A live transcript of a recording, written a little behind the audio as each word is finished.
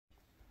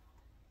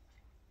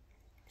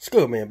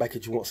Scud Man back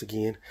at you once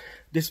again.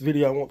 This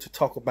video I want to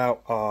talk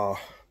about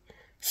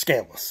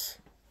scammers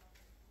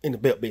in the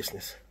belt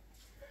business.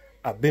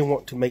 I've been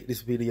wanting to make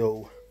this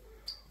video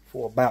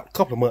for about a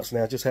couple of months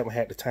now, just haven't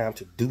had the time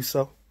to do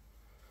so.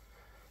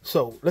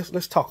 So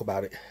let's talk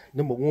about it.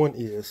 Number one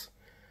is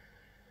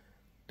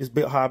this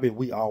belt hobby.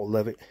 We all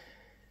love it.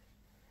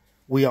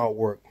 We all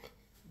work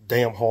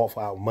damn hard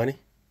for our money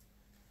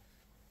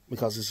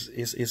because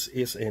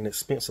it's an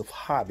expensive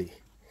hobby.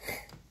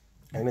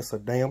 And it's a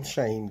damn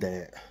shame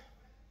that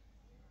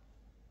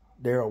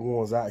there are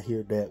ones out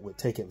here that would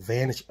take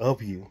advantage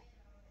of you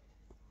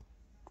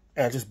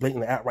and just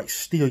blatantly outright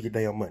steal your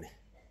damn money.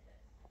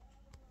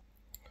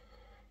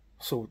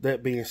 So with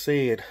that being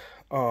said,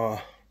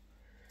 do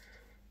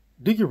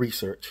your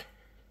research,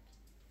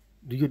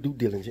 do your due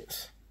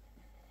diligence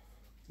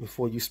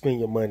before you spend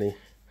your money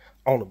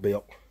on a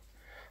belt.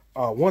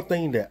 One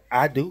thing that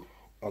I do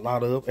a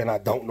lot of, and I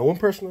don't know him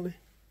personally,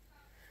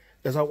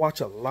 is I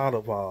watch a lot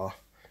of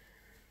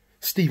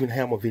Stephen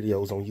Hammer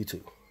videos on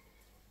YouTube,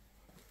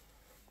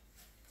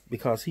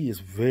 because he is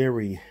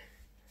very,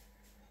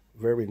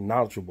 very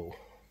knowledgeable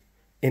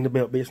in the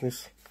belt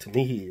business. To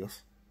me, he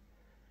is.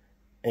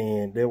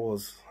 And there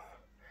was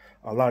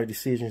a lot of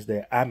decisions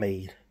that I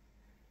made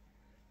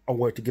on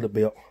where to get a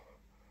belt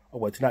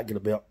or where to not get a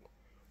belt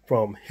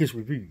from his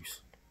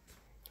reviews.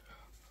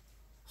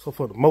 So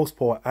for the most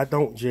part, I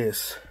don't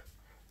just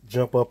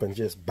jump up and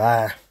just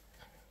buy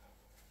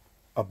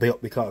a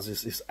belt because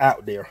it's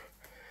out there.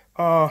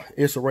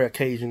 It's a rare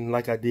occasion,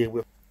 like I did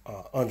with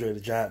Andre the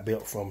Giant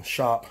belt from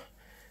Shop,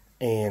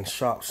 and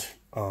Shop's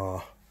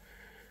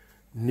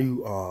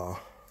new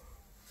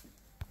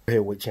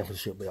heavyweight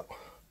championship belt,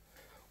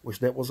 which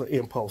that was an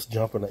impulse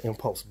jump and an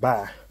impulse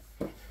buy.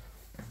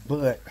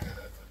 But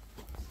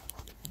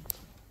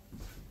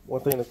one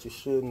thing that you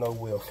should know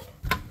with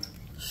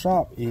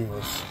Shop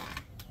is,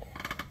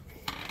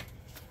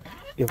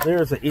 if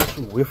there's an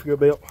issue with your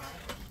belt,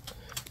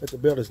 that the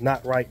belt is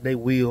not right, they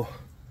will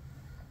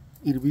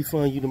either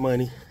refund you the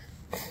money,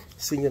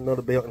 send you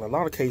another belt. In a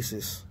lot of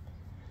cases,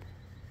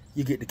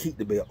 you get to keep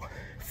the belt.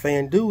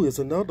 FANDU is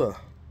another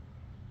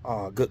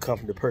good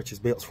company to purchase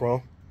belts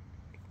from.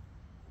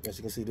 As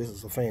you can see, this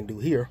is a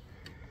FANDU here.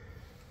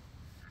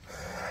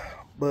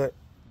 But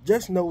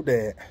just know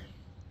that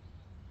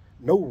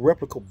no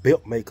replica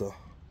belt maker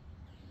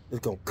is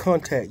going to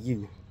contact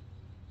you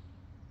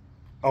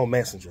on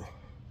Messenger.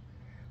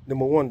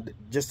 Number one,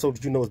 just so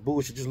that you know it's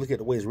bullshit, just look at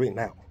the way it's written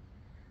out.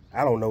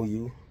 I don't know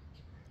you.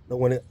 No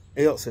one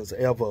else has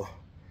ever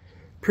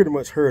pretty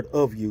much heard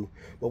of you.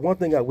 But one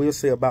thing I will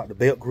say about the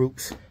belt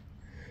groups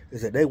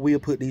is that they will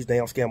put these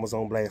damn scammers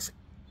on blast.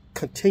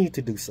 Continue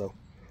to do so,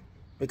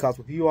 because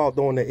with you all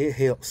doing that, it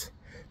helps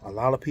a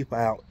lot of people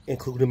out,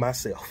 including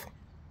myself.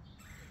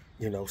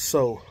 You know,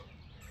 so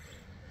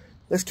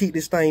let's keep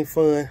this thing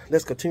fun.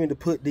 Let's continue to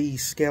put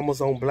these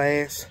scammers on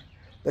blast.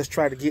 Let's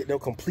try to get them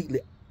completely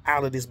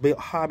out of this belt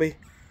hobby,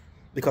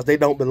 because they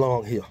don't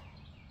belong here.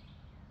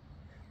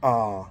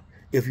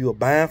 If you are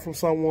buying from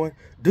someone,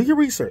 do your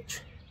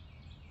research.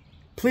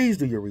 Please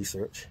do your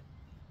research.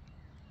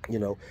 You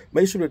know,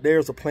 make sure that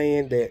there's a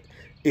plan that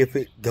if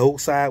it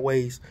goes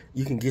sideways,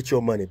 you can get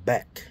your money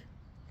back.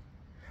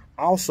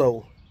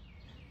 Also,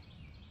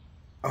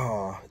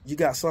 you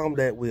got some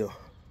that will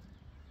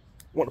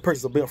want to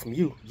purchase a belt from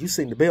you. You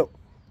send the belt,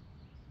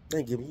 they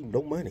ain't giving you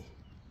no money.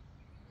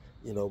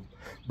 You know,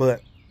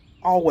 but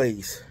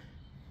always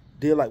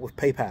deal like with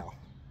PayPal.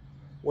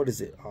 What is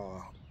it?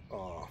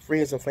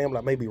 Friends and family.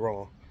 I may be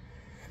wrong,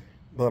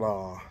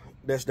 but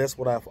that's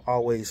what I've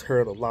always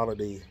heard. A lot of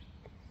the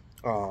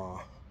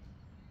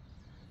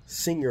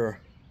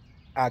senior,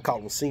 I call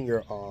them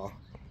senior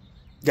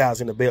guys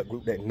in the belt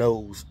group that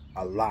knows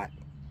a lot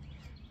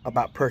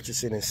about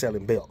purchasing and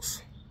selling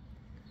belts.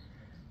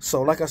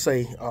 So like I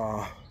say,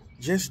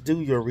 just do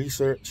your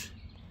research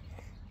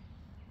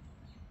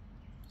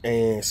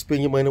and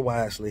spend your money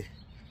wisely.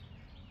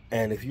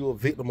 And if you're a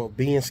victim of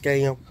being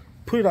scammed,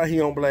 put it out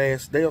here on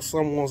blast. There are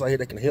some ones out here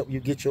that can help you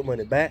get your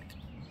money back.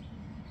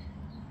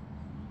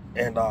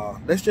 And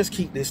let's just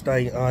keep this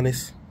thing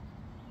honest.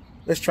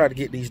 Let's try to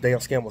get these damn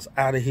scammers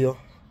out of here.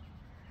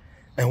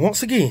 And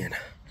once again,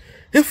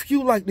 if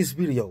you like this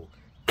video,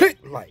 click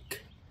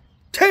like,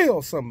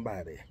 tell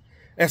somebody,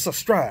 and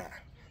subscribe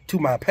to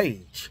my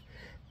page.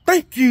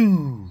 Thank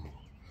you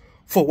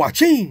for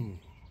watching.